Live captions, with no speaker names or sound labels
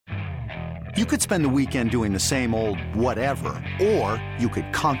You could spend the weekend doing the same old whatever, or you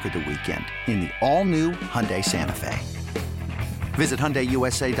could conquer the weekend in the all-new Hyundai Santa Fe. Visit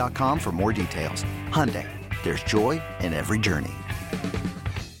HyundaiUSA.com for more details. Hyundai, there's joy in every journey.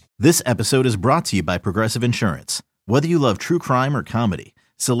 This episode is brought to you by Progressive Insurance. Whether you love true crime or comedy,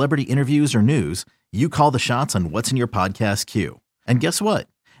 celebrity interviews or news, you call the shots on what's in your podcast queue. And guess what?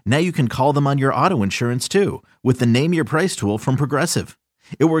 Now you can call them on your auto insurance too with the Name Your Price tool from Progressive.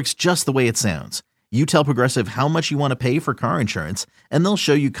 It works just the way it sounds. You tell Progressive how much you want to pay for car insurance, and they'll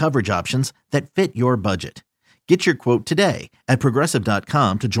show you coverage options that fit your budget. Get your quote today at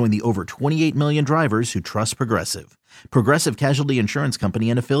Progressive.com to join the over 28 million drivers who trust Progressive. Progressive Casualty Insurance Company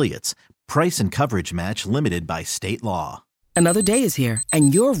and Affiliates. Price and coverage match limited by state law. Another day is here,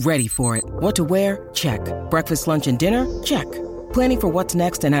 and you're ready for it. What to wear? Check. Breakfast, lunch, and dinner? Check. Planning for what's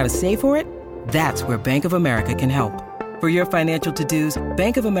next and how to save for it? That's where Bank of America can help. For your financial to-dos,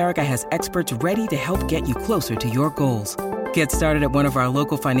 Bank of America has experts ready to help get you closer to your goals. Get started at one of our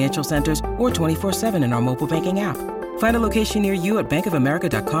local financial centers or 24/7 in our mobile banking app. Find a location near you at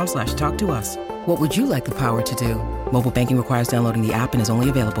bankofamerica.com/talktous. What would you like the power to do? Mobile banking requires downloading the app and is only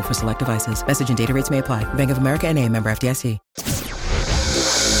available for select devices. Message and data rates may apply. Bank of America N.A., member FDIC.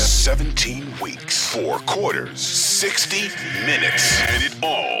 17 weeks, 4 quarters, 60 minutes, and it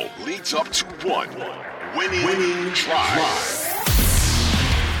all leads up to one winning drive.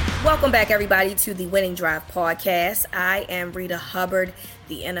 Welcome back, everybody, to the Winning Drive podcast. I am Rita Hubbard,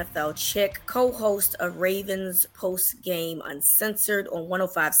 the NFL chick, co-host of Ravens Post-Game Uncensored on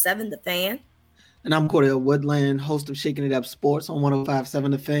 105.7 The Fan. And I'm Cordell Woodland, host of Shaking It Up Sports on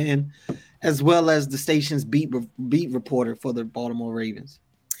 105.7 The Fan, as well as the station's beat reporter for the Baltimore Ravens.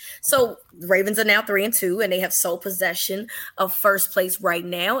 So the Ravens are now 3-2, and they have sole possession of first place right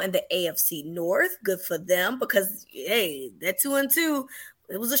now in the AFC North. Good for them because, hey, that 2-2,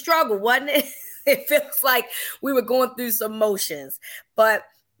 it was a struggle, wasn't it? It feels like we were going through some motions. But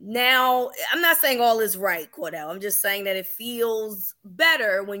now, I'm not saying all is right, Cordell. I'm just saying that it feels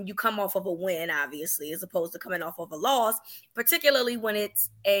better when you come off of a win, obviously, as opposed to coming off of a loss, particularly when it's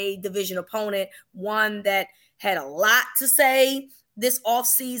a division opponent, one that had a lot to say this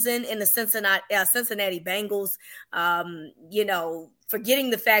offseason in the Cincinnati Bengals, forgetting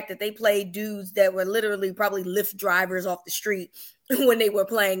the fact that they played dudes that were literally probably Lyft drivers off the street when they were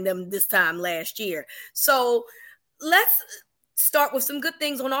playing them this time last year. So let's start with some good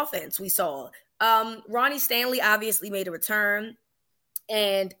things on offense we saw. Ronnie Stanley obviously made a return,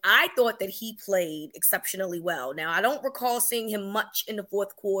 and I thought that he played exceptionally well. Now, I don't recall seeing him much in the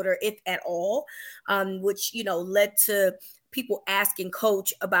fourth quarter, if at all, which, led to people asking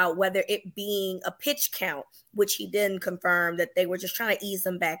coach about whether it being a pitch count, which he then confirmed that they were just trying to ease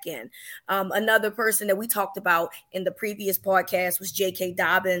them back in. Another person that we talked about in the previous podcast was J.K.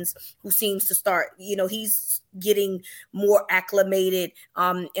 Dobbins, who seems to start, he's getting more acclimated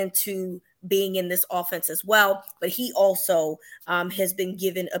into being in this offense as well. But he also has been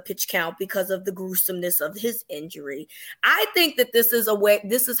given a pitch count because of the gruesomeness of his injury. I think that this is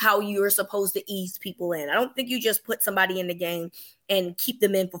how you're supposed to ease people in. I don't think you just put somebody in the game and keep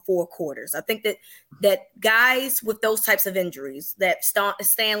them in for 4 quarters. I think that guys with those types of injuries that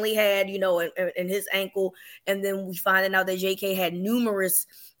Stanley had, in his ankle, and then we finding out that JK had numerous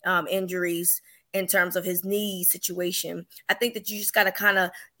injuries in terms of his knee situation. I think that you just got to kind of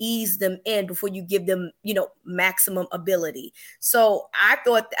ease them in before you give them, maximum ability. So I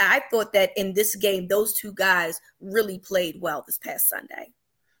thought that in this game, those two guys really played well this past Sunday.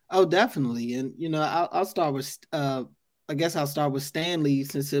 Oh, definitely. And, I'll start with, I'll start with Stanley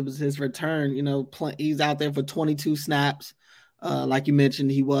since it was his return. He's out there for 22 snaps. Like you mentioned,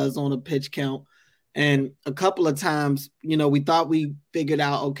 he was on a pitch count. And a couple of times, we thought we figured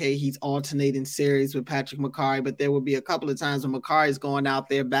out, okay, he's alternating series with Patrick McCarry, but there would be a couple of times when McCarry's going out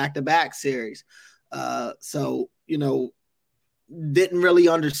there back-to-back series. Didn't really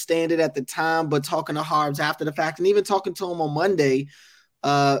understand it at the time, but talking to Harbs after the fact and even talking to him on Monday,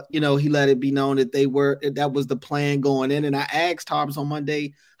 he let it be known that that was the plan going in. And I asked Harbs on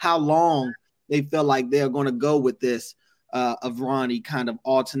Monday how long they feel like they're going to go with this of Ronnie kind of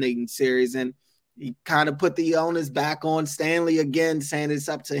alternating series. And he kind of put the onus back on Stanley again, saying it's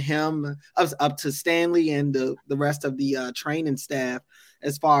up to him, up to Stanley and the rest of the training staff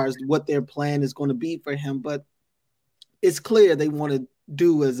as far as what their plan is going to be for him. But it's clear they want to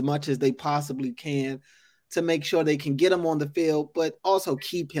do as much as they possibly can to make sure they can get him on the field, but also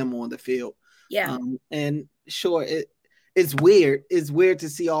keep him on the field. Yeah. And sure, it's weird. It's weird to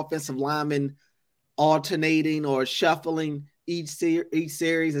see offensive linemen alternating or shuffling each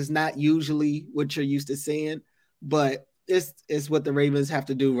series. Is not usually what you're used to seeing, but it's what the Ravens have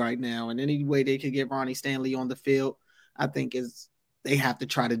to do right now. And any way they could get Ronnie Stanley on the field, I think they have to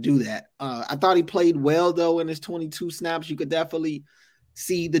try to do that. I thought he played well, though, in his 22 snaps. You could definitely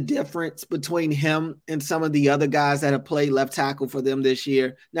see the difference between him and some of the other guys that have played left tackle for them this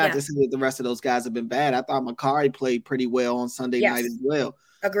year. Not to say that the rest of those guys have been bad. I thought Makari played pretty well on Sunday night as well.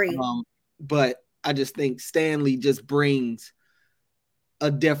 Agreed. But I just think Stanley just brings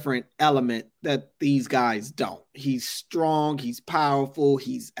a different element that these guys don't. He's strong, he's powerful,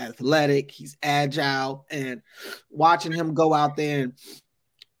 he's athletic, he's agile, and watching him go out there and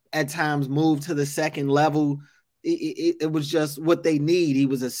at times move to the second level, it was just what they need. He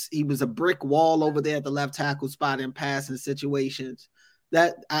was a brick wall over there at the left tackle spot in passing situations.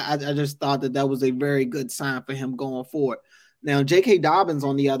 That I just thought that was a very good sign for him going forward. Now, J.K. Dobbins,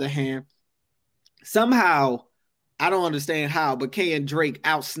 on the other hand, somehow, I don't understand how, but Kenyon Drake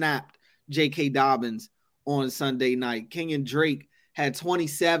outsnapped J.K. Dobbins on Sunday night. Kenyon Drake had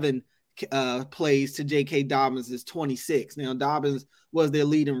 27 plays to J.K. Dobbins' 26. Now, Dobbins was their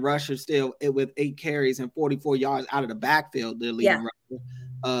leading rusher still with 8 carries and 44 yards out of the backfield, their leading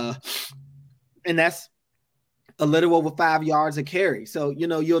rusher. And that's a little over 5 yards a carry. So,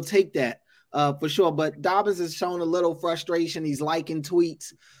 you'll take that for sure. But Dobbins has shown a little frustration. He's liking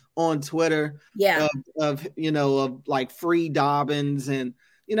tweets on Twitter of like free Dobbins. And,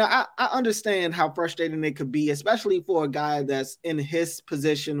 I understand how frustrating it could be, especially for a guy that's in his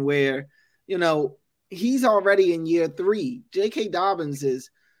position where, he's already in year 3. J.K. Dobbins is,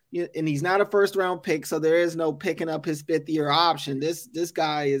 and he's not a first round pick, so there is no picking up his 5th year option. This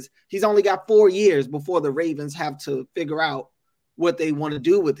guy he's only got 4 years before the Ravens have to figure out what they want to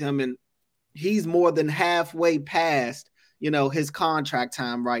do with him. And he's more than halfway past, his contract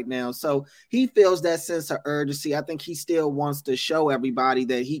time right now. So he feels that sense of urgency. I think he still wants to show everybody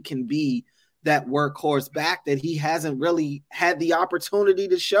that he can be that workhorse back that he hasn't really had the opportunity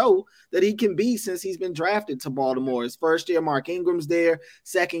to show that he can be since he's been drafted to Baltimore. His first year, Mark Ingram's there.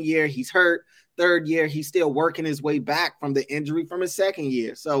 Second year, he's hurt. Third year, he's still working his way back from the injury from his second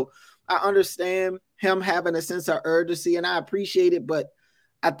year. So I understand him having a sense of urgency, and I appreciate it, but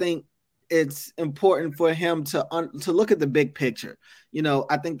I think it's important for him to look at the big picture.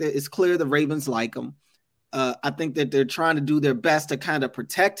 I think that it's clear the Ravens like him. I think that they're trying to do their best to kind of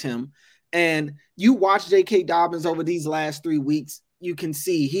protect him. And you watch J.K. Dobbins over these last 3 weeks, you can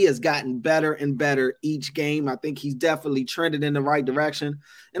see he has gotten better and better each game. I think he's definitely trended in the right direction.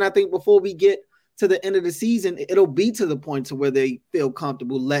 And I think before we get to the end of the season, it'll be to the point to where they feel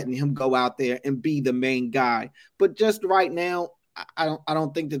comfortable letting him go out there and be the main guy. But just right now, I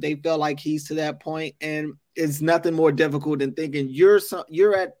don't think that they feel like he's to that point. And it's nothing more difficult than thinking you're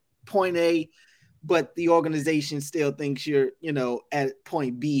at point A, but the organization still thinks you're, at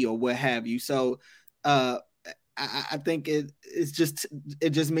point B or what have you. So I think it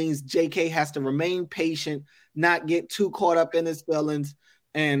just means JK has to remain patient, not get too caught up in his feelings.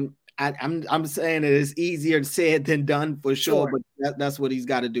 And I'm saying it is easier said than done for sure. But that's what he's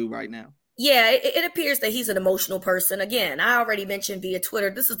got to do right now. Yeah, it appears that he's an emotional person. Again, I already mentioned via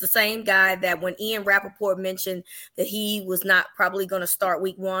Twitter, this is the same guy that when Ian Rappaport mentioned that he was not probably going to start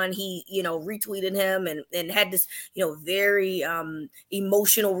week 1, he, retweeted him and had this, very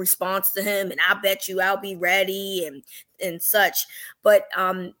emotional response to him. And I bet you I'll be ready and such. But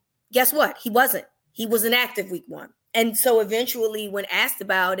guess what? He wasn't. He was inactive week 1. And so eventually when asked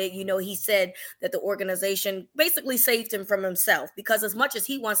about it, he said that the organization basically saved him from himself because as much as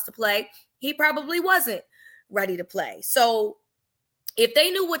he wants to play, he probably wasn't ready to play. So if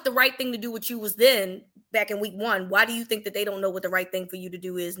they knew what the right thing to do with you was then back in week 1, why do you think that they don't know what the right thing for you to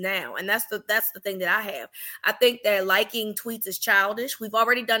do is now? And that's the thing that I have. I think that liking tweets is childish. We've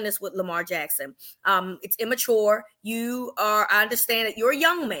already done this with Lamar Jackson. It's immature. I understand that you're a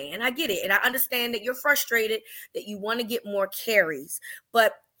young man. I get it. And I understand that you're frustrated, that you want to get more carries.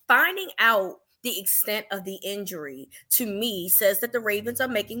 But finding out the extent of the injury, to me, says that the Ravens are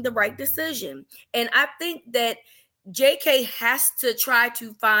making the right decision. And I think that JK has to try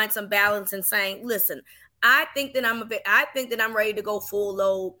to find some balance in saying, listen, I think that I'm ready to go full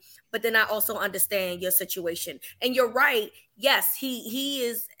load, but then I also understand your situation. And you're right. Yes, he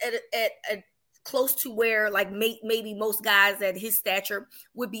is at close to where like maybe most guys at his stature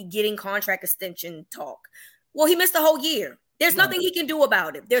would be getting contract extension talk. Well, he missed a whole year. There's nothing he can do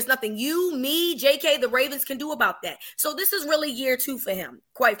about it. There's nothing you, me, JK, the Ravens can do about that. So this is really year 2 for him,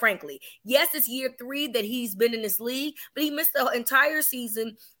 quite frankly. Yes, it's year 3 that he's been in this league, but he missed the entire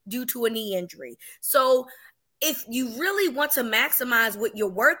season due to a knee injury. So if you really want to maximize what your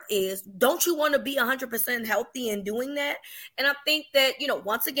worth is, don't you want to be 100% healthy in doing that? And I think that,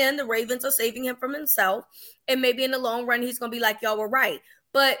 once again, the Ravens are saving him from himself. And maybe in the long run, he's going to be like, y'all were right.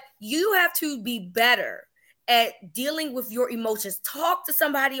 But you have to be better at dealing with your emotions. Talk to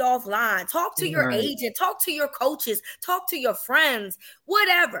somebody offline. Talk to your agent. Talk to your coaches. Talk to your friends.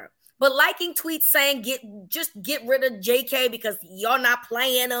 Whatever. But liking tweets saying just get rid of JK because you're not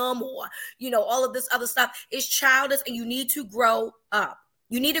playing them, or all of this other stuff is childish, and you need to grow up.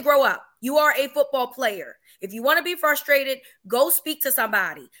 You need to grow up. You are a football player. If you want to be frustrated, go speak to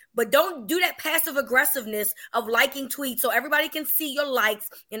somebody. But don't do that passive aggressiveness of liking tweets so everybody can see your likes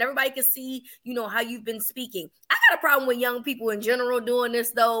and everybody can see, how you've been speaking. I got a problem with young people in general doing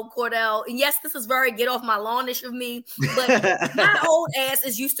this, though, Cordell. And yes, this is very get off my lawn-ish of me. But my old ass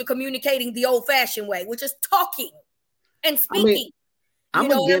is used to communicating the old-fashioned way, which is talking and speaking. I'm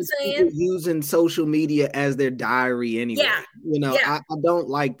against people using social media as their diary anyway. I don't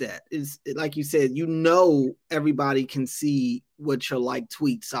like that. It's like you said, everybody can see what your like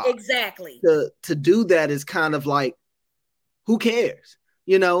tweets are. Exactly. To do that is kind of like, who cares?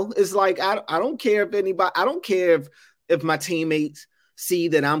 It's like, I don't care if my teammates see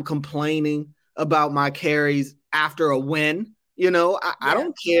that I'm complaining about my carries after a win. I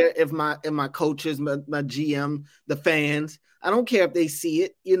don't care if my coaches, my GM, the fans, I don't care if they see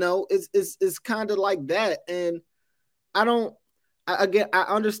it, it's kind of like that. And I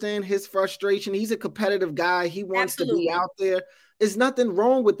understand his frustration. He's a competitive guy. He wants to be out there. There's nothing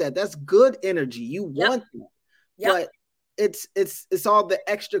wrong with that. That's good energy. You want that. But it's all the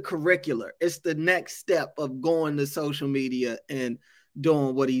extracurricular. It's the next step of going to social media and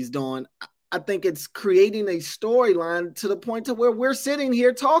doing what he's doing. I think it's creating a storyline to the point to where we're sitting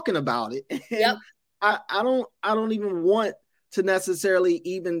here talking about it. And I don't even want to necessarily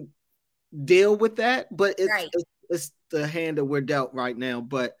even deal with that, but it's the hand that we're dealt right now.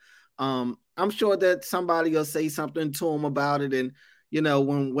 But I'm sure that somebody will say something to him about it, and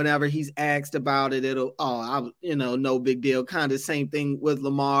whenever he's asked about it, it'll no big deal. Kind of same thing with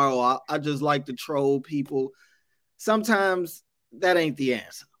Lamar, or I just like to troll people. Sometimes that ain't the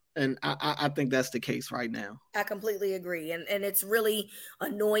answer. And I think that's the case right now. I completely agree. And it's really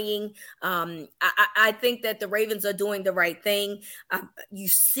annoying. I think that the Ravens are doing the right thing. You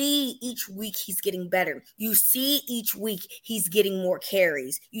see each week he's getting better. You see each week he's getting more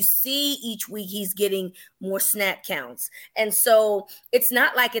carries. You see each week he's getting more snap counts. And so it's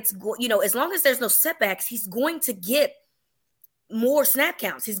not like it's, as long as there's no setbacks, he's going to get more snap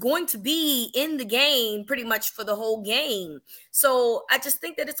counts. He's going to be in the game pretty much for the whole game. So I just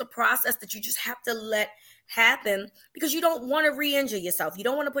think that it's a process that you just have to let happen, because you don't want to re-injure yourself. You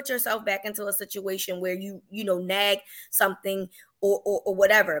don't want to put yourself back into a situation where you nag something or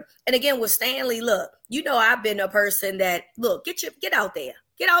whatever. And again, with Stanley, look, I've been a person that, look, get out there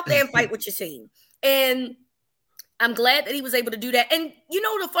and fight with your team. And I'm glad that he was able to do that. And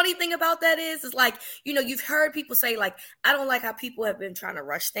the funny thing about that is like, you've heard people say, like, I don't like how people have been trying to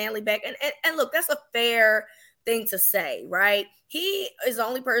rush Stanley back. And look, that's a fair thing to say, right? He is the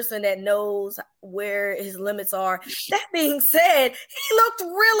only person that knows where his limits are. That being said, he looked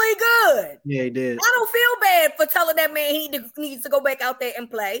really good. Yeah, he did. I don't feel bad for telling that man he needs to go back out there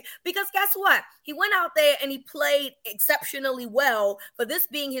and play, because guess what? He went out there and he played exceptionally well for this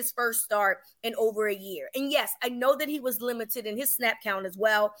being his first start in over a year. And yes, I know that he was limited in his snap count as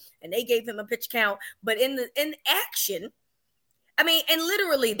well, and they gave him a pitch count, but in action, and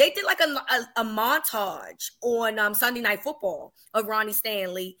literally, they did like a montage on Sunday Night Football of Ronnie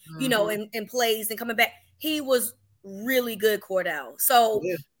Stanley, and plays and coming back. He was really good, Cordell. So,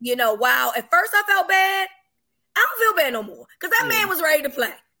 while at first I felt bad, I don't feel bad no more, because that man was ready to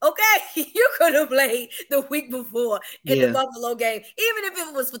play. Okay, you could have played the week before in the Buffalo game. Even if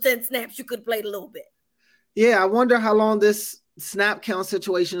it was for 10 snaps, you could have played a little bit. Yeah, I wonder how long this snap count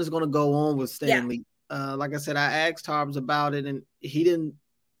situation is going to go on with Stanley. Yeah. Like I said, I asked Dobbins about it, and he didn't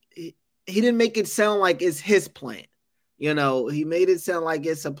make it sound like it's his plan. He made it sound like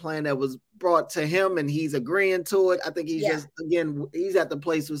it's a plan that was brought to him and he's agreeing to it. I think he's he's at the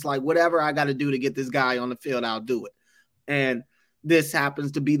place was like, whatever I got to do to get this guy on the field, I'll do it. And this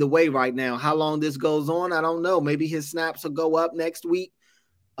happens to be the way right now. How long this goes on, I don't know. Maybe his snaps will go up next week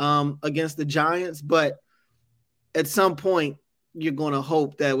against the Giants, but at some point, you're going to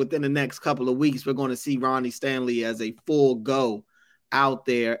hope that within the next couple of weeks, we're going to see Ronnie Stanley as a full go out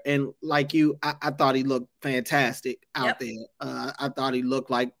there. And like you, I thought he looked fantastic out there. I thought he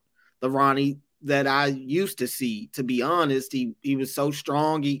looked like the Ronnie that I used to see, to be honest. He was so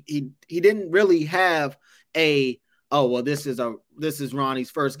strong. He didn't really have this is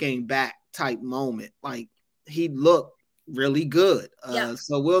Ronnie's first game back type moment. Like, he looked really good. Yeah.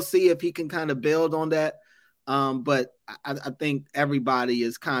 So we'll see if he can kind of build on that. But I think everybody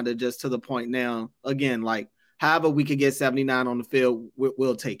is kind of just to the point now. Again, like however we could get 79 on the field,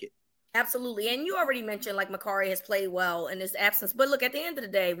 we'll take it. Absolutely. And you already mentioned like Makari has played well in his absence. But look, at the end of the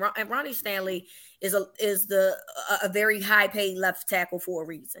day, Ronnie Stanley is a very high paid left tackle for a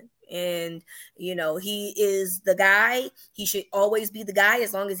reason. And, he is the guy. He should always be the guy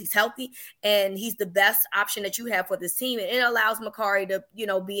as long as he's healthy. And he's the best option that you have for this team. And it allows Makari to,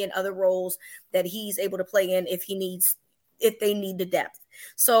 be in other roles that he's able to play in if they need the depth.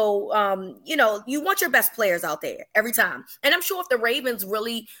 So, you want your best players out there every time. And I'm sure if the Ravens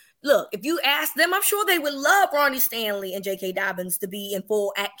really – look, if you ask them, I'm sure they would love Ronnie Stanley and J.K. Dobbins to be in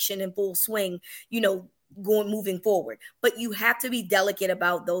full action and full swing, moving forward. But you have to be delicate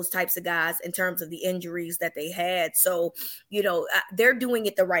about those types of guys in terms of the injuries that they had. So, they're doing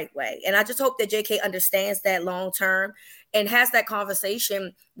it the right way. And I just hope that J.K. understands that long term and has that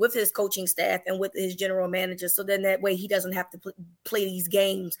conversation with his coaching staff and with his general manager. So then that way he doesn't have to play these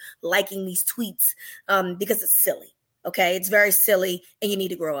games liking these tweets because it's silly. Okay, it's very silly, and you need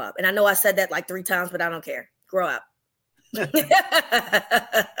to grow up. And I know I said that like 3 times, but I don't care. Grow up.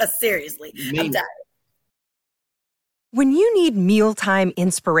 Seriously, I'm tired. When you need mealtime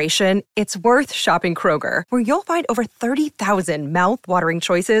inspiration, it's worth shopping Kroger, where you'll find over 30,000 mouth-watering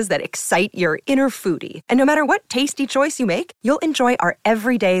choices that excite your inner foodie. And no matter what tasty choice you make, you'll enjoy our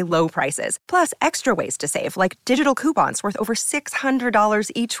everyday low prices, plus extra ways to save, like digital coupons worth over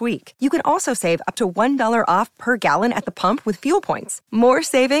 $600 each week. You can also save up to $1 off per gallon at the pump with fuel points. More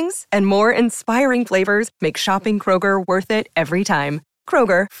savings and more inspiring flavors make shopping Kroger worth it every time.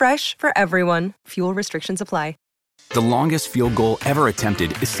 Kroger, fresh for everyone. Fuel restrictions apply. The longest field goal ever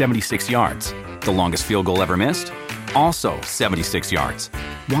attempted is 76 yards. The longest field goal ever missed? Also 76 yards.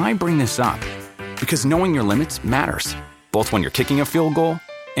 Why bring this up? Because knowing your limits matters, both when you're kicking a field goal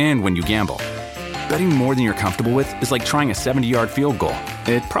and when you gamble. Betting more than you're comfortable with is like trying a 70-yard field goal.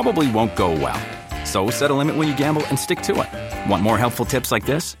 It probably won't go well. So set a limit when you gamble and stick to it. Want more helpful tips like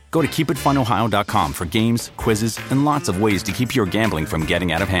this? Go to keepitfunohio.com for games, quizzes, and lots of ways to keep your gambling from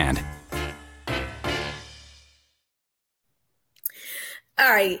getting out of hand. All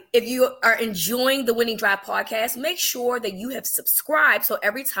right, if you are enjoying the Winning Drive podcast, make sure that you have subscribed so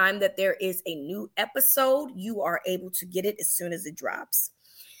every time that there is a new episode, you are able to get it as soon as it drops.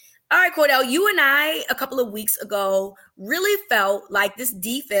 All right, Cordell, you and I a couple of weeks ago really felt like this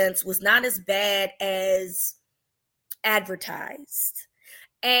defense was not as bad as advertised.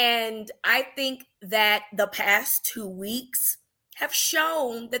 And I think that the past 2 weeks have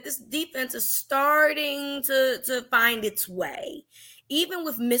shown that this defense is starting to find its way. Even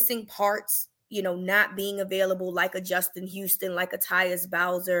with missing parts, not being available like a Justin Houston, like a Tyus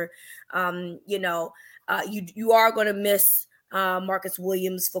Bowser, you are going to miss Marcus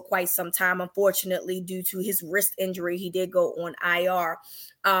Williams for quite some time, unfortunately, due to his wrist injury. He did go on IR.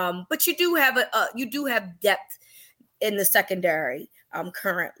 But you do have depth in the secondary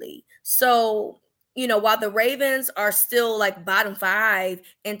currently. So, while the Ravens are still like bottom 5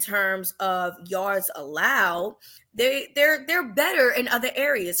 in terms of yards allowed, they're better in other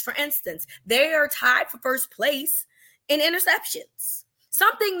areas. For instance, they are tied for first place in interceptions,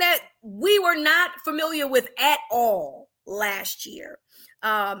 something that we were not familiar with at all last year.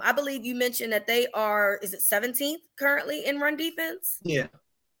 I believe you mentioned that they are, is it 17th currently in run defense? Yeah.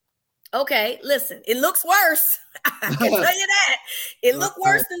 Okay, listen, it looks worse. I can tell you that. It looked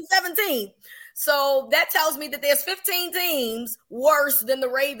worse than 17th. So that tells me that there's 15 teams worse than the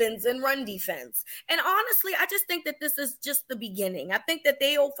Ravens in run defense. And honestly, I just think that this is just the beginning. I think that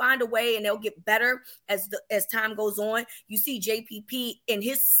they'll find a way and they'll get better as time goes on. You see JPP in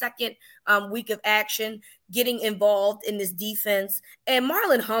his second week of action getting involved in this defense. And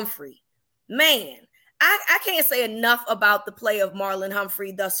Marlon Humphrey, man, I can't say enough about the play of Marlon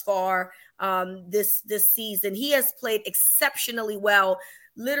Humphrey thus far this season. He has played exceptionally well.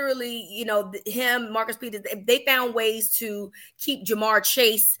 Literally, him, Marcus Peters, they found ways to keep Jamar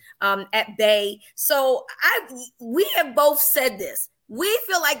Chase at bay. So we have both said this. We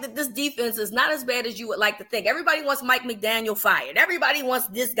feel like that this defense is not as bad as you would like to think. Everybody wants Mike McDaniel fired. Everybody wants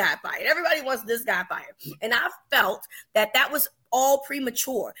this guy fired. Everybody wants this guy fired. And I felt that was all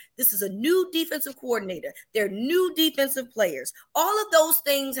premature. This is a new defensive coordinator. They're new defensive players. All of those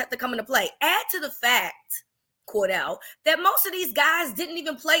things have to come into play. Add to the fact, Cordell, that most of these guys didn't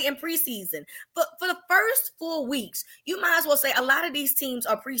even play in preseason. But for the first 4 weeks, you might as well say a lot of these teams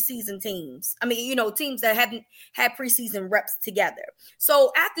are preseason teams. I mean, teams that haven't had preseason reps together.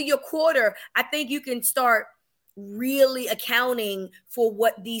 So after your quarter, I think you can start really accounting for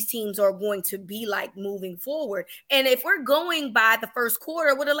what these teams are going to be like moving forward. And if we're going by the first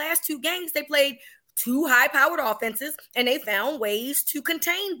quarter, with the last 2 games, they played 2 high-powered offenses, and they found ways to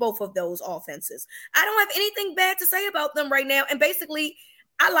contain both of those offenses. I don't have anything bad to say about them right now. And basically,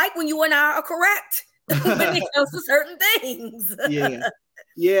 I like when you and I are correct when it comes to certain things.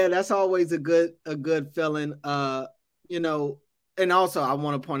 Yeah, that's always a good feeling. And also I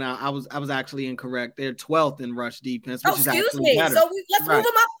want to point out I was actually incorrect. They're 12th in rush defense, which is actually better. So let's move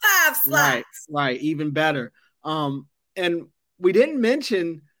them up 5 slots. Right, even better. And we didn't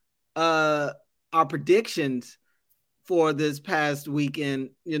mention our predictions for this past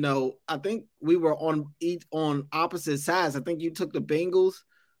weekend. I think we were on opposite sides. I think you took the Bengals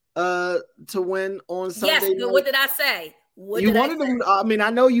to win on Sunday. Yes, but what did I say? You wanted them. I mean, I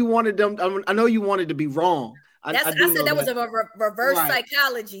know you wanted them. I know you wanted to be wrong. I said that was a reverse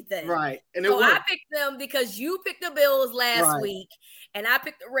psychology thing. Right. And so I picked them because you picked the Bills last week and I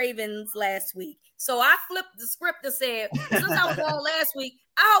picked the Ravens last week. So I flipped the script and said, since I was wrong last week,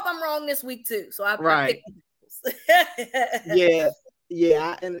 I hope I'm wrong this week too. So I picked the Bills.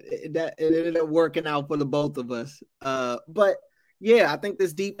 Yeah. And it ended up working out for the both of us. But yeah, I think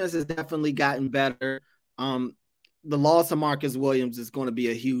this defense has definitely gotten better. The loss of Marcus Williams is going to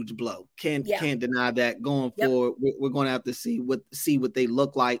be a huge blow. Can't deny that going forward. We're going to have to see what they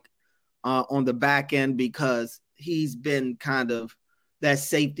look like on the back end, because he's been kind of that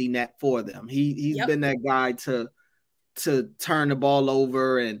safety net for them. He's been that guy to turn the ball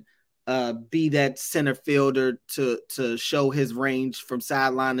over and be that center fielder to show his range from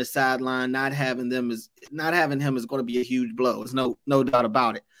sideline to sideline. Not having him is going to be a huge blow. There's no doubt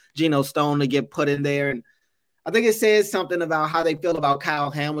about it. Geno Stone to get put in there, and I think it says something about how they feel about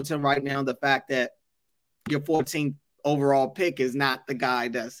Kyle Hamilton right now. The fact that your 14th overall pick is not the guy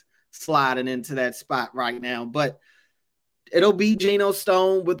that's sliding into that spot right now. But it'll be Geno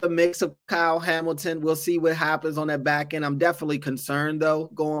Stone with a mix of Kyle Hamilton. We'll see what happens on that back end. I'm definitely concerned, though,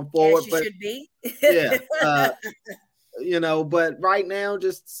 going forward. Yes, you should be. But right now,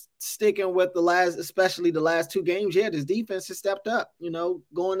 just sticking with especially the last 2 games, this defense has stepped up,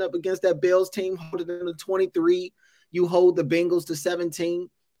 going up against that Bills team, holding them to 23. You hold the Bengals to 17.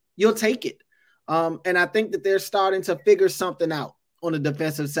 You'll take it. And I think that they're starting to figure something out on the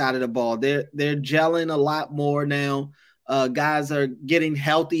defensive side of the ball. They're gelling a lot more now. Guys are getting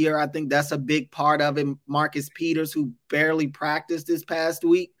healthier. I think that's a big part of it. Marcus Peters, who barely practiced this past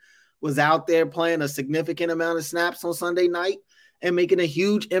week, was out there playing a significant amount of snaps on Sunday night and making a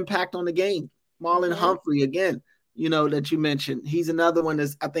huge impact on the game. Marlon Humphrey, again, that you mentioned, he's another one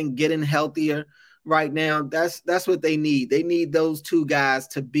that's, I think, getting healthier right now. That's what they need. They need those 2 guys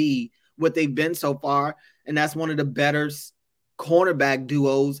to be what they've been so far, and that's one of the better cornerback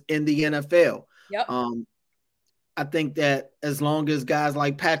duos in the NFL. Yep. I think that as long as guys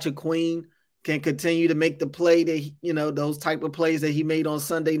like Patrick Queen can continue to make the play that, those type of plays that he made on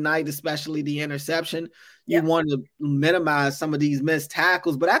Sunday night, especially the interception, you want to minimize some of these missed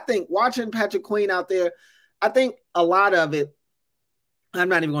tackles. But I think watching Patrick Queen out there, I think a lot of it, I'm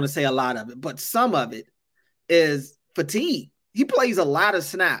not even going to say a lot of it, but some of it is fatigue. He plays a lot of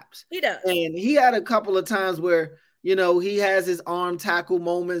snaps. He does. And he had a couple of times where, he has his arm tackle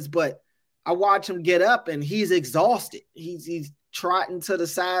moments, but I watch him get up and he's exhausted. He's trotting to the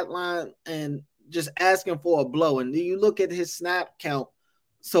sideline and just asking for a blow. And you look at his snap count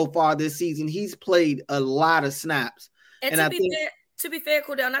so far this season, he's played a lot of snaps. And to be fair,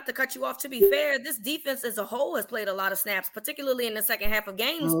 Cordell, not to cut you off, to be fair, this defense as a whole has played a lot of snaps, particularly in the second half of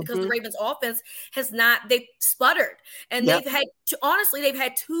games, because the Ravens offense they've sputtered. And they've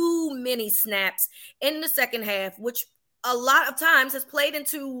had too many snaps in the second half, which a lot of times has played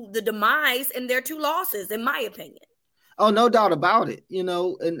into the demise in their 2 losses, in my opinion. Oh, no doubt about it.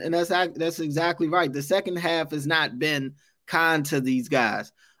 And that's exactly right. The second half has not been kind to these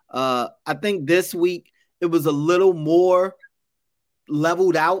guys. I think this week it was a little more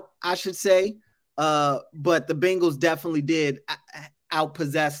leveled out, I should say. But the Bengals definitely did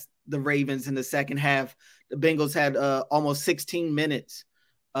outpossess the Ravens in the second half. The Bengals had almost 16 minutes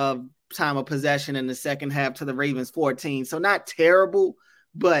of time of possession in the second half to the Ravens 14. So not terrible,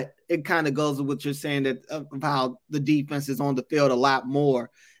 but it kind of goes with what you're saying that of how the defense is on the field a lot more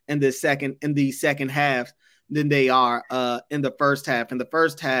in the second half than they are in the first half. In the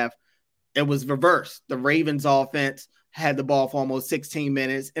first half, it was reversed. The Ravens offense had the ball for almost 16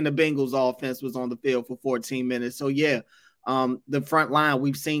 minutes, and the Bengals offense was on the field for 14 minutes. So the front line,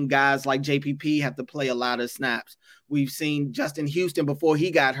 we've seen guys like JPP have to play a lot of snaps. We've seen Justin Houston before he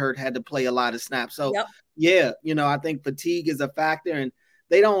got hurt had to play a lot of snaps. So I think fatigue is a factor, and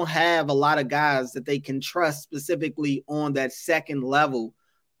they don't have a lot of guys that they can trust specifically on that second level.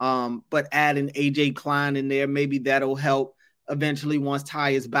 But adding AJ Klein in there, maybe that'll help eventually once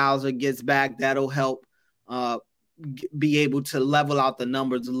Tyus Bowser gets back. That'll help be able to level out the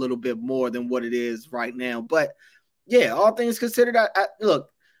numbers a little bit more than what it is right now. But yeah, all things considered, look,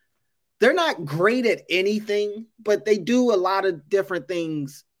 they're not great at anything, but they do a lot of different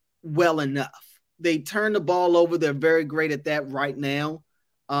things well enough. They turn the ball over. They're very great at that right now.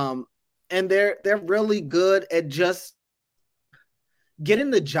 And they're really good at just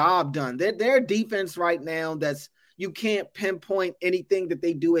getting the job done. Their defense right now, you can't pinpoint anything that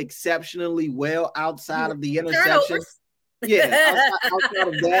they do exceptionally well outside of the interception. Yeah, outside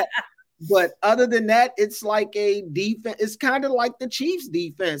of that. But other than that, it's like a defense. It's kind of like the Chiefs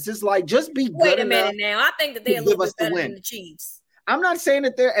defense. It's like, just be good enough. Wait a minute now. I think that they're a little bit better than the Chiefs. I'm not saying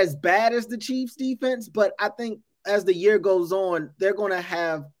that they're as bad as the Chiefs defense, but I think as the year goes on, they're going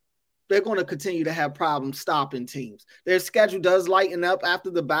to continue to have problems stopping teams. Their schedule does lighten up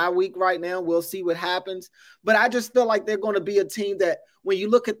after the bye week right now. We'll see what happens. But I just feel like they're going to be a team that when you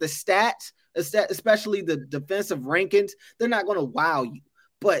look at the stats, especially the defensive rankings, they're not going to wow you.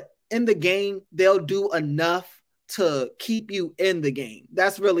 But in the game, they'll do enough to keep you in the game.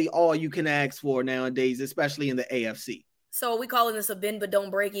 That's really all you can ask for nowadays, especially in the AFC. So are we calling this a bend but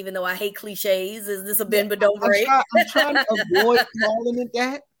don't break, even though I hate cliches? Is this a bend but don't break? I'm trying to avoid calling it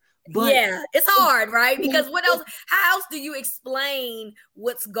that. But yeah, it's hard, right? Because what else? How else do you explain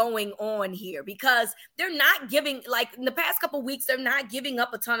what's going on here? Because they're not giving, like in the past couple of weeks, they're not giving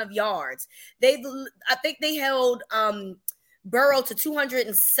up a ton of yards. I think they held Burrow to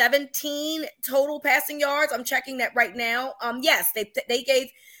 217 total passing yards. I'm checking that right now. Yes, they gave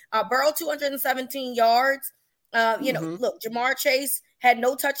Burrow 217 yards. Look, Jamar Chase had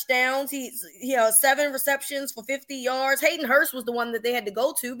no touchdowns. He 7 receptions for 50 yards. Hayden Hurst was the one that they had to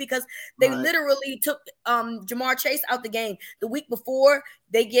go to because they literally took Jamar Chase out the game. The week before,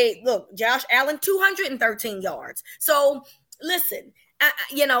 they gave Josh Allen 213 yards. So listen,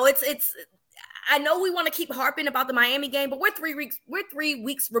 it's. I know we want to keep harping about the Miami game, but we're 3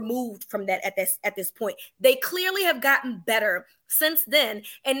 weeks removed from that at this point. They clearly have gotten better since then,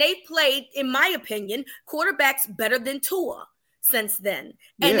 and they've played, in my opinion, quarterbacks better than Tua since then.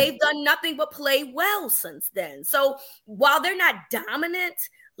 And they've done nothing but play well since then. So while they're not dominant,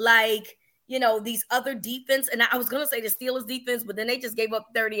 like, these other defense, and I was going to say the Steelers defense, but then they just gave up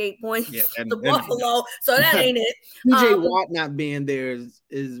 38 points to Buffalo. So that ain't it. TJ Watt not being there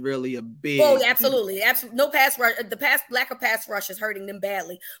is really a big. Oh, absolutely. No pass rush. Lack of pass rush is hurting them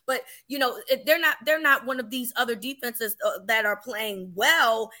badly. But, they're not one of these other defenses that are playing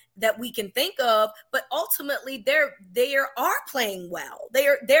well that we can think of. But ultimately, they are playing well.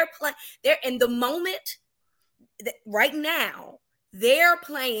 They're in the moment right now. They're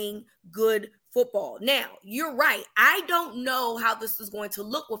playing good football. Now, you're right. I don't know how this is going to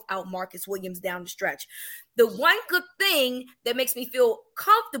look without Marcus Williams down the stretch. The one good thing that makes me feel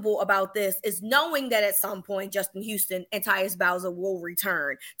comfortable about this is knowing that at some point Justin Houston and Tyus Bowser will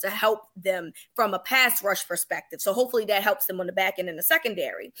return to help them from a pass rush perspective. So hopefully that helps them on the back end and the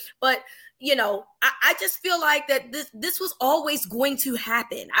secondary. But, I just feel like that this was always going to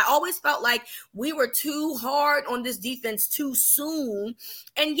happen. I always felt like we were too hard on this defense too soon.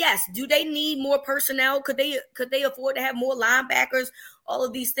 And yes, do they need more personnel? Could they afford to have more linebackers? All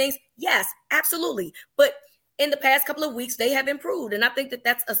of these things? Yes, absolutely. But in the past couple of weeks, they have improved. And I think that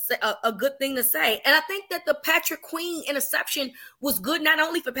that's a good thing to say. And I think that the Patrick Queen interception was good, not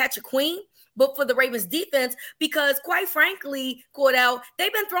only for Patrick Queen, but for the Ravens defense, because quite frankly, Cordell,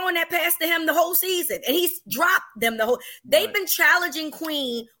 they've been throwing that pass to him the whole season and he's dropped them they've been challenging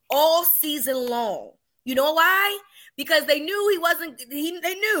Queen all season long. You know why? Because they knew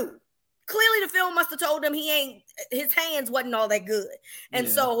they knew. Clearly the film must have told him his hands wasn't all that good. And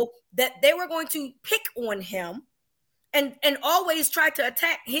so that they were going to pick on him and always try to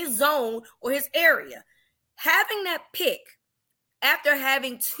attack his zone or his area. Having that pick after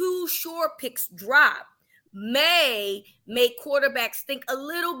having 2 short picks drop may make quarterbacks think a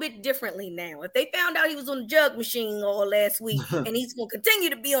little bit differently now. If they found out he was on the jug machine all last week and he's going to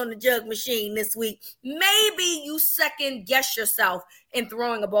continue to be on the jug machine this week, maybe you second guess yourself in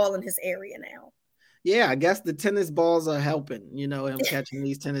throwing a ball in his area now. Yeah, I guess the tennis balls are helping, him catching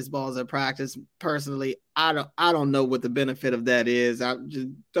these tennis balls at practice. Personally, I don't know what the benefit of that is. I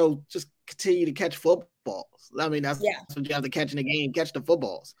just continue to catch footballs. I mean, that's what you have to catch in the game, catch the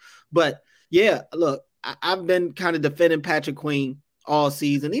footballs. But yeah, look, I've been kind of defending Patrick Queen all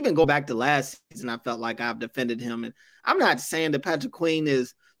season. Even go back to last season, I felt like I've defended him. And I'm not saying that Patrick Queen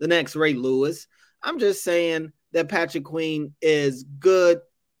is the next Ray Lewis. I'm just saying that Patrick Queen is good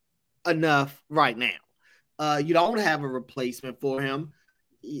enough right now. You don't have a replacement for him.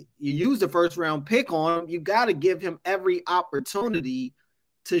 You use the first round pick on him. You got to give him every opportunity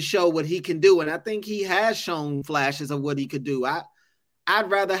to show what he can do. And I think he has shown flashes of what he could do.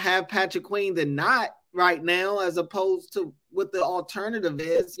 I'd rather have Patrick Queen than not right now, as opposed to what the alternative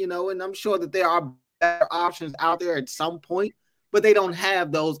is, and I'm sure that there are better options out there at some point, but they don't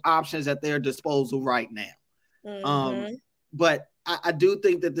have those options at their disposal right now. But I do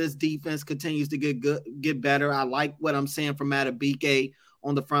think that this defense continues to get better. I like what I'm seeing from Matabike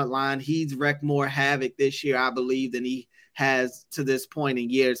on the front line. He's wreaked more havoc this year, I believe, than he has to this point in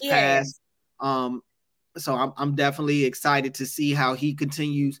years past. So I'm definitely excited to see how he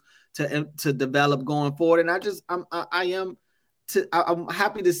continues to develop going forward. And I'm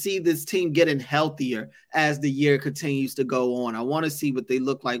happy to see this team getting healthier as the year continues to go on. I want to see what they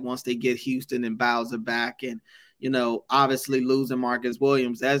look like once they get Houston and Bowser back. And, obviously losing Marcus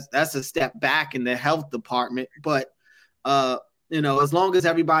Williams, that's a step back in the health department. But, as long as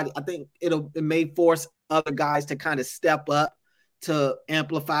everybody, I think it may force other guys to kind of step up to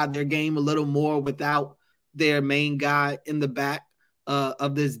amplify their game a little more without their main guy in the back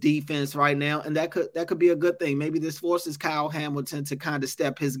of this defense right now. And that could be a good thing. Maybe this forces Kyle Hamilton to kind of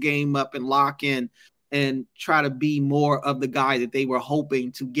step his game up and lock in and try to be more of the guy that they were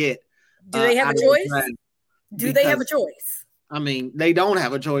hoping to get. Do they have a choice? They have a choice? I mean, they don't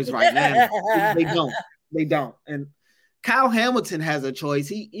have a choice right now. They don't. And Kyle Hamilton has a choice.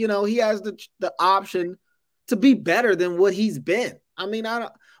 He has the option to be better than what he's been. I mean,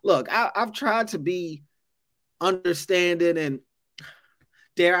 I've tried to be understanding and,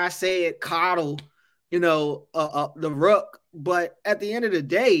 dare I say it, coddle, the Rook. But at the end of the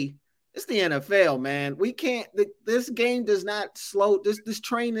day, it's the NFL, man. We can't. This game does not slow. This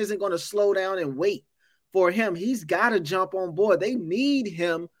train isn't going to slow down and wait for him. He's got to jump on board. They need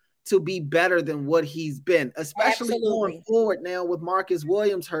him to be better than what he's been, especially going forward now with Marcus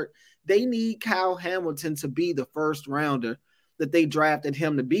Williams hurt. They need Kyle Hamilton to be the first rounder that they drafted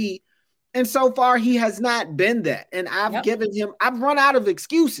him to be. And so far, he has not been that. And I've run out of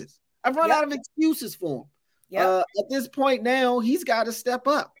excuses. I've run out of excuses for him. At this point now, he's got to step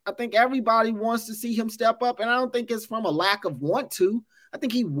up. I think everybody wants to see him step up. And I don't think it's from a lack of want to. I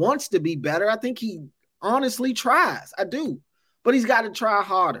think he wants to be better. I think he honestly tries. I do. But he's got to try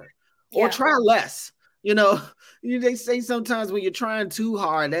harder or try less. They say sometimes when you're trying too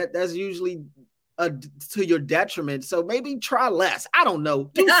hard, that's usually to your detriment. So maybe try less. I don't know.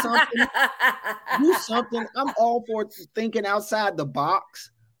 Do something. Do something. I'm all for thinking outside the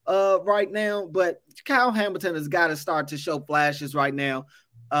box right now. But Kyle Hamilton has got to start to show flashes right now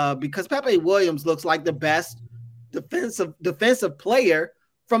because Pepe Williams looks like the best defensive player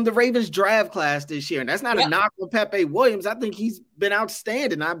from the Ravens draft class this year. And that's not a knock on Pepe Williams. I think he's been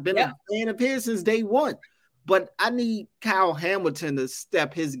outstanding. I've been a fan of his since day one. But I need Kyle Hamilton to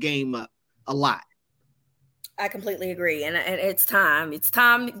step his game up a lot. I completely agree. And it's time. It's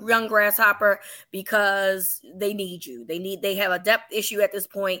time, young Grasshopper, because they need you. They have a depth issue at this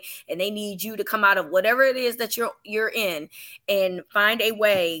point, and they need you to come out of whatever it is that you're in and find a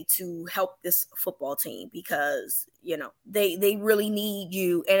way to help this football team because, they really need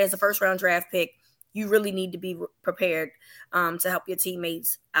you. And as a first round draft pick, you really need to be prepared to help your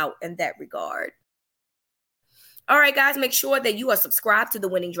teammates out in that regard. All right, guys, make sure that you are subscribed to the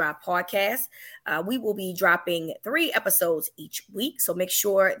Winning Drive podcast. We will be dropping 3 episodes each week. So make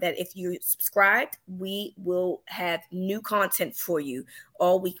sure that if you're subscribed, we will have new content for you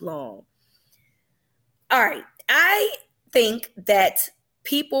all week long. All right. I think that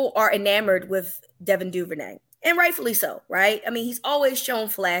people are enamored with Devin Duvernay, and rightfully so, right? I mean, he's always shown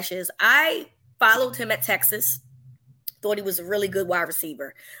flashes. I followed him at Texas. Thought he was a really good wide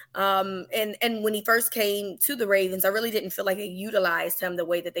receiver. And when he first came to the Ravens, I really didn't feel like they utilized him the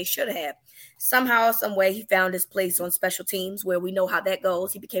way that they should have. Somehow, some way, he found his place on special teams where we know how that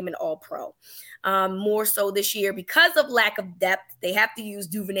goes. He became an all-pro. More so this year because of lack of depth. They have to use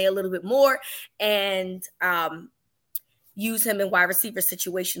Duvernay a little bit more and use him in wide receiver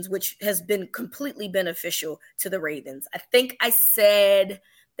situations, which has been completely beneficial to the Ravens. I think I said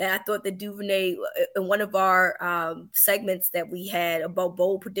that I thought that Duvernay, in one of our segments that we had about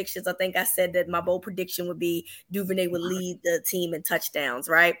bold predictions, I think I said that my bold prediction would be Duvernay would lead the team in touchdowns,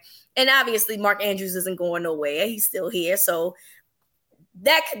 right? And obviously Mark Andrews isn't going nowhere. He's still here. So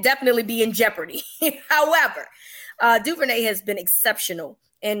that could definitely be in jeopardy. However, Duvernay has been exceptional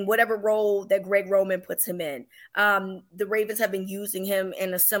in whatever role that Greg Roman puts him in. The Ravens have been using him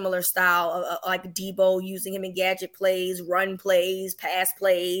in a similar style, like Debo, using him in gadget plays, run plays, pass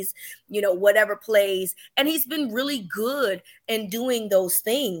plays, whatever plays. And he's been really good in doing those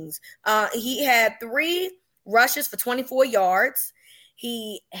things. He had 3 rushes for 24 yards.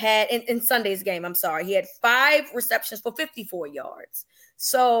 He had in Sunday's game, he had 5 receptions for 54 yards.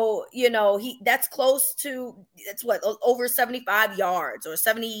 So, that's close to, over 75 yards or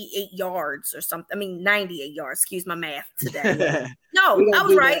 78 yards or something. 98 yards. Excuse my math today. No, I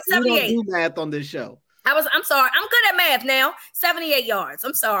was right. 78. We don't do math on this show. I'm sorry. I'm good at math now. 78 yards.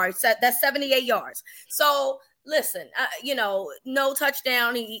 I'm sorry. That's 78 yards. So listen, no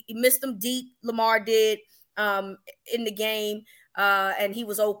touchdown. He missed them deep. Lamar did in the game. And he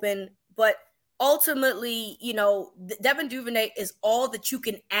was open, but ultimately, Devin Duvernay is all that you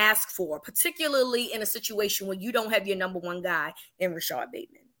can ask for, particularly in a situation where you don't have your number 1 guy in Rashad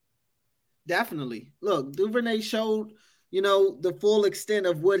Bateman. Definitely. Look, Duvernay showed, the full extent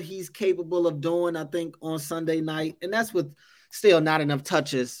of what he's capable of doing, I think, on Sunday night. And that's with still not enough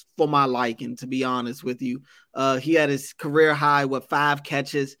touches for my liking, to be honest with you. He had his career high, 5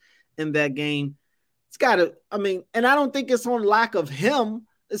 catches in that game. It's got to, and I don't think it's on lack of him.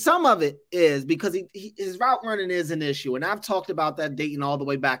 Some of it is because his route running is an issue. And I've talked about that dating all the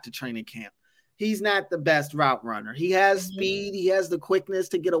way back to training camp. He's not the best route runner. He has speed. He has the quickness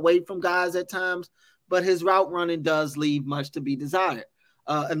to get away from guys at times, but his route running does leave much to be desired,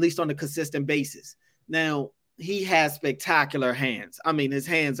 at least on a consistent basis. Now, he has spectacular hands. His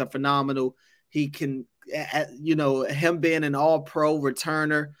hands are phenomenal. He can, him being an all-pro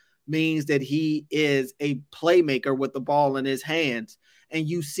returner means that he is a playmaker with the ball in his hands. And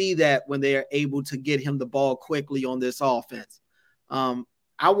you see that when they are able to get him the ball quickly on this offense.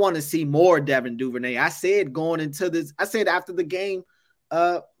 I want to see more Devin Duvernay. I said going into this, after the game,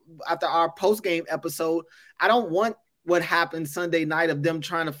 after our post-game episode, I don't want what happened Sunday night of them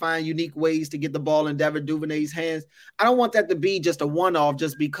trying to find unique ways to get the ball in Devin Duvernay's hands. I don't want that to be just a one-off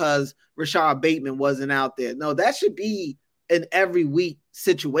just because Rashad Bateman wasn't out there. No, that should be an every week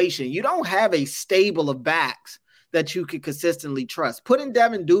situation. You don't have a stable of backs that you can consistently trust. Putting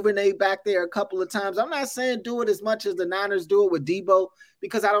Devin Duvernay back there a couple of times, I'm not saying do it as much as the Niners do it with Debo,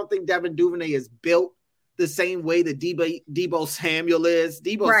 because I don't think Devin Duvernay is built the same way that Debo Samuel is.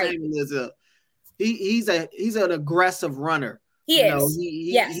 Samuel is he's an aggressive runner.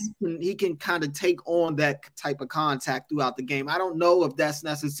 He can kind of take on that type of contact throughout the game. I don't know if that's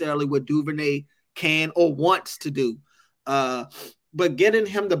necessarily what Duvernay can or wants to do. But getting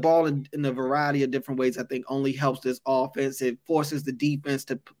him the ball in a variety of different ways, I think, only helps this offense. It forces the defense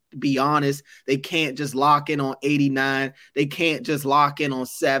to be honest. They can't just lock in on 89. They can't just lock in on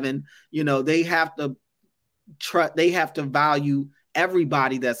 7. They have to value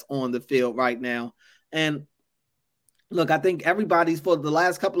everybody that's on the field right now. And look, I think everybody's, for the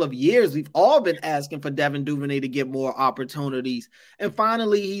last couple of years, we've all been asking for Devin Duvernay to get more opportunities. And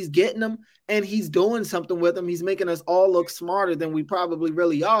finally, he's getting them, and he's doing something with them. He's making us all look smarter than we probably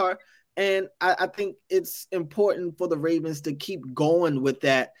really are. And I think it's important for the Ravens to keep going with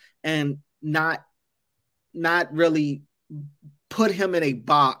that and not really put him in a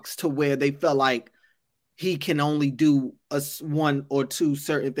box to where they feel like he can only do one or two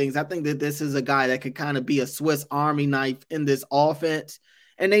certain things. I think that this is a guy that could kind of be a Swiss Army knife in this offense,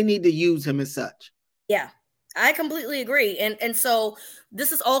 and they need to use him as such. Yeah, I completely agree. And so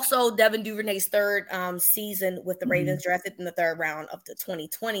this is also Devin Duvernay's 3rd season with the Ravens, drafted in the 3rd round of the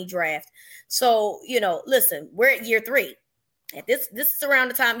 2020 draft. So, listen, we're at year 3. And this is around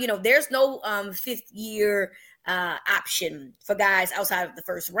the time, there's no 5th year option for guys outside of the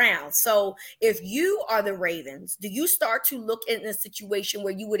 1st round. So if you are the Ravens, do you start to look in a situation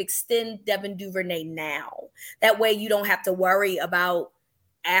where you would extend Devin Duvernay now? That way you don't have to worry about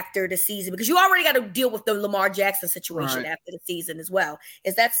after the season, because you already got to deal with the Lamar Jackson situation after the season as well.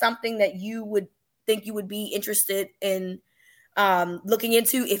 Is that something that you would think you would be interested in looking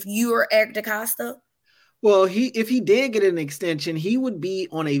into if you are Eric DeCosta? Well, if he did get an extension, he would be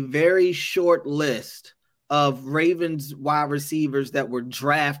on a very short list of Ravens wide receivers that were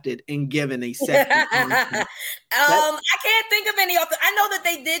drafted and given a second. I can't think of any. I know that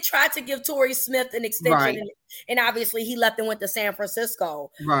they did try to give Torrey Smith an extension, and obviously he left and went to San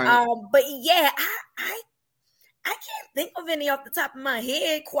Francisco. Right. But yeah, I can't think of any off the top of my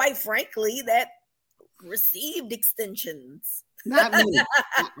head, quite frankly, that received extensions. Not me.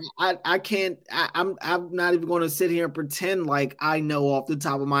 I can't. I'm not even going to sit here and pretend like I know off the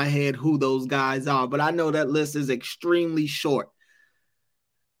top of my head who those guys are, but I know that list is extremely short.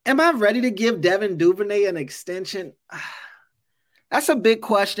 Am I ready to give Devin Duvernay an extension? That's a big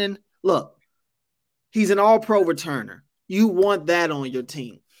question. Look, he's an all-pro returner. You want that on your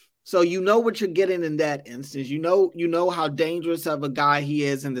team. So you know what you're getting in that instance. You know how dangerous of a guy he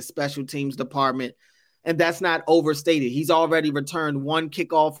is in the special teams department, and that's not overstated. He's already returned one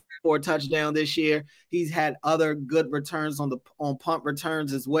kickoff for a touchdown this year. He's had other good returns on punt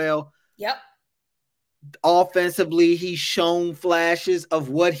returns as well. Yep. Offensively, he's shown flashes of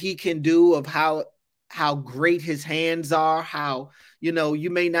what he can do, of how great his hands are, how, you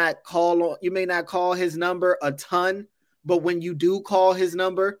may not call his number a ton, but when you do call his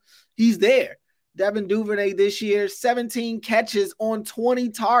number, he's there. Devin Duvernay this year, 17 catches on 20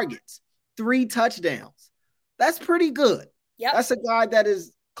 targets, 3 touchdowns. That's pretty good. Yep. That's a guy that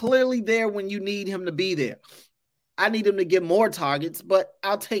is clearly there when you need him to be there. I need him to get more targets, but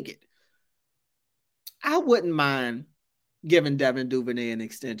I'll take it. I wouldn't mind giving Devin Duvernay an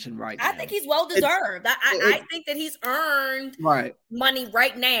extension right now. I think he's well-deserved. I think that he's earned money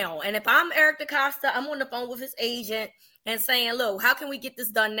right now. And if I'm Eric DaCosta, I'm on the phone with his agent and saying, look, how can we get this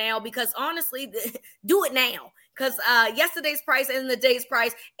done now? Because honestly, do it now. Because yesterday's price isn't the day's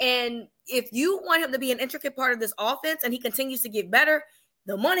price. And if you want him to be an intricate part of this offense and he continues to get better,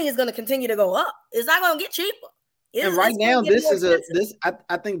 the money is going to continue to go up. It's not going to get cheaper. And right now,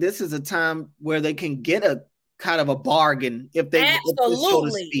 I think this is a time where they can get a kind of a bargain if so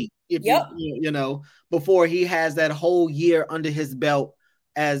to speak. Before he has that whole year under his belt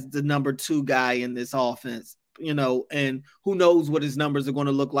as the number 2 guy in this offense, and who knows what his numbers are going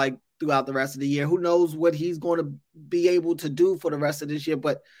to look like throughout the rest of the year. Who knows what he's going to be able to do for the rest of this year.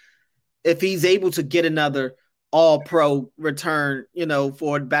 But if he's able to get another all-pro return,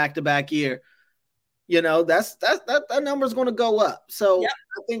 for a back-to-back year, that number is going to go up. So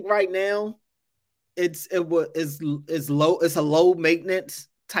I think right now it's low. It's a low maintenance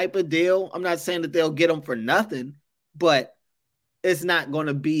type of deal. I'm not saying that they'll get him for nothing, but it's not going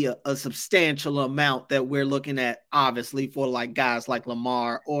to be a substantial amount that we're looking at, obviously, for like guys like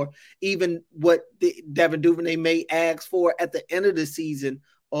Lamar, or even what Devin Duvernay may ask for at the end of the season,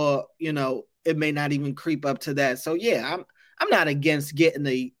 or, it may not even creep up to that. So yeah, I'm not against getting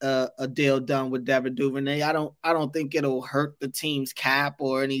a deal done with Devin Duvernay. I don't think it'll hurt the team's cap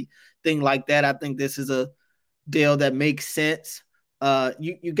or anything like that. I think this is a deal that makes sense.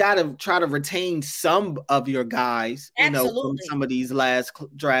 You got to try to retain some of your guys, from some of these last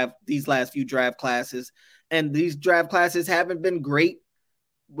few draft classes. And these draft classes haven't been great,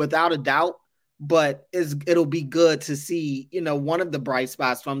 without a doubt, but it'll be good to see, one of the bright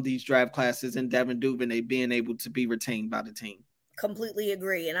spots from these draft classes and Devin Duvernay being able to be retained by the team. Completely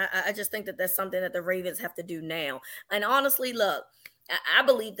agree. And I just think that that's something that the Ravens have to do now. And honestly, look, I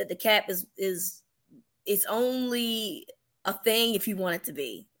believe that the cap is only a thing if you want it to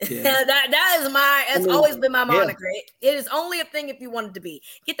be. Yeah. It's always been my moniker. It is only a thing if you want it to be.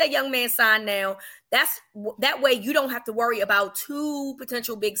 Get that young man signed now. That way you don't have to worry about 2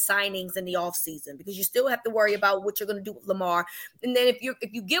 potential big signings in the offseason, because you still have to worry about what you're going to do with Lamar. And then if you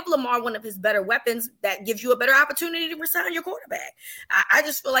give Lamar one of his better weapons, that gives you a better opportunity to resign your quarterback. I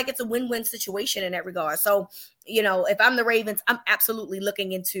just feel like it's a win-win situation in that regard. So, if I'm the Ravens, I'm absolutely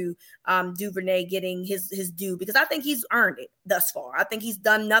looking into Duvernay getting his due, because I think he's earned it thus far. I think he's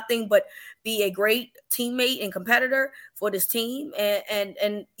done nothing but be a great teammate and competitor for this team.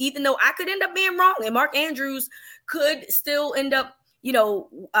 And even though I could end up being wrong and Mark Andrews could still end up,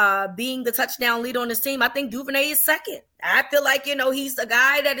 being the touchdown leader on this team, I think Duvernay is second. I feel like, he's a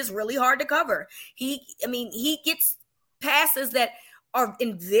guy that is really hard to cover. He gets passes that are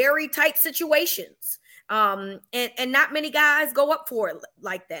in very tight situations. And not many guys go up for it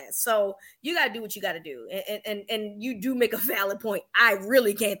like that. So you got to do what you got to do. And you do make a valid point. I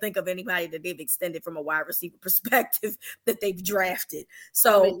really can't think of anybody that they've extended from a wide receiver perspective that they've drafted.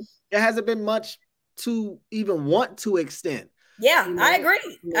 So there hasn't been much to even want to extend. Yeah, I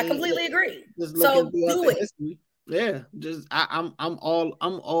agree. I completely agree. So do it. History. Yeah, I'm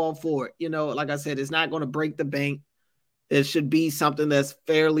all for it. Like I said, it's not going to break the bank. It should be something that's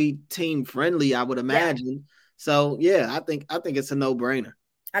fairly team friendly, I would imagine. Yeah. So yeah, I think it's a no-brainer.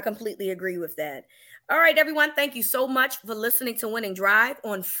 I completely agree with that. All right, everyone. Thank you so much for listening to Winning Drive.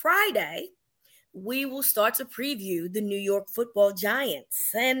 On Friday, we will start to preview the New York Football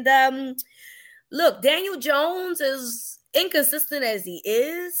Giants. And look, Daniel Jones, is inconsistent as he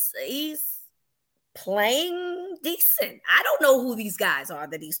is, he's playing decent. I don't know who these guys are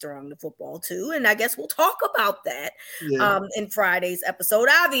that he's throwing the football to, and I guess we'll talk about that in Friday's episode.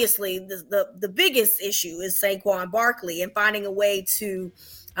 Obviously, the biggest issue is Saquon Barkley and finding a way to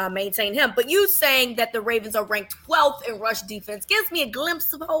maintain him. But you saying that the Ravens are ranked 12th in rush defense gives me a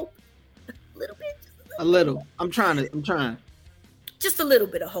glimpse of hope. A little bit. A little. I'm trying. just a little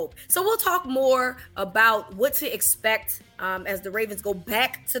bit of hope. So we'll talk more about what to expect as the Ravens go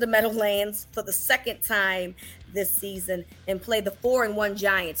back to the Meadowlands for the second time this season and play the 4-1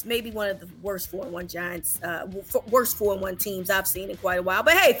 Giants, maybe one of the worst 4-1 Giants, worst 4-1 teams I've seen in quite a while.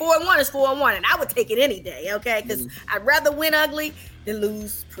 But hey, 4-1 is 4-1, and I would take it any day, okay? Because I'd rather win ugly than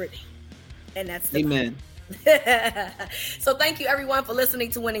lose pretty. And that's the Amen. So thank you, everyone, for listening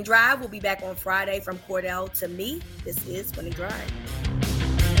to Winning Drive. We'll be back on Friday from Cordell to me. This is Winning Drive.